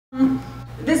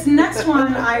This next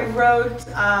one I wrote,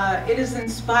 it is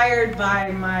inspired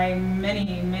by my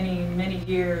many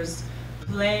years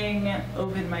playing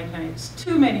open mic nights.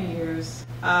 Too many years,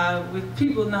 with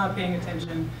people not paying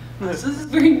attention. So this is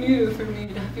very new for me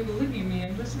to have people looking at me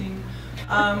and listening.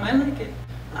 I like it.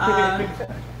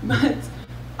 But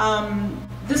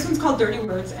this one's called Dirty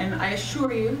Words, and I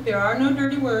assure you, there are no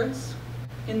dirty words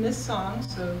in this song,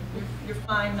 so you're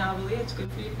fine, Navali. It's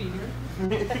good for you to be here.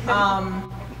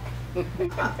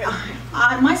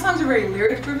 My songs are very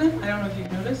lyric driven. I don't know if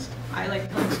you've noticed. I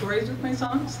like telling stories with my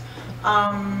songs.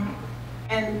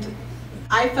 And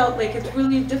I felt like it's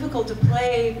really difficult to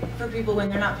play for people when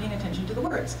they're not paying attention to the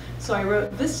words. So I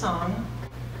wrote this song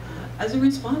as a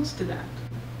response to that.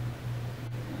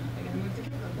 I gotta move the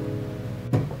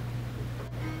camera.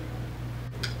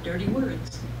 Dirty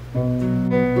Words.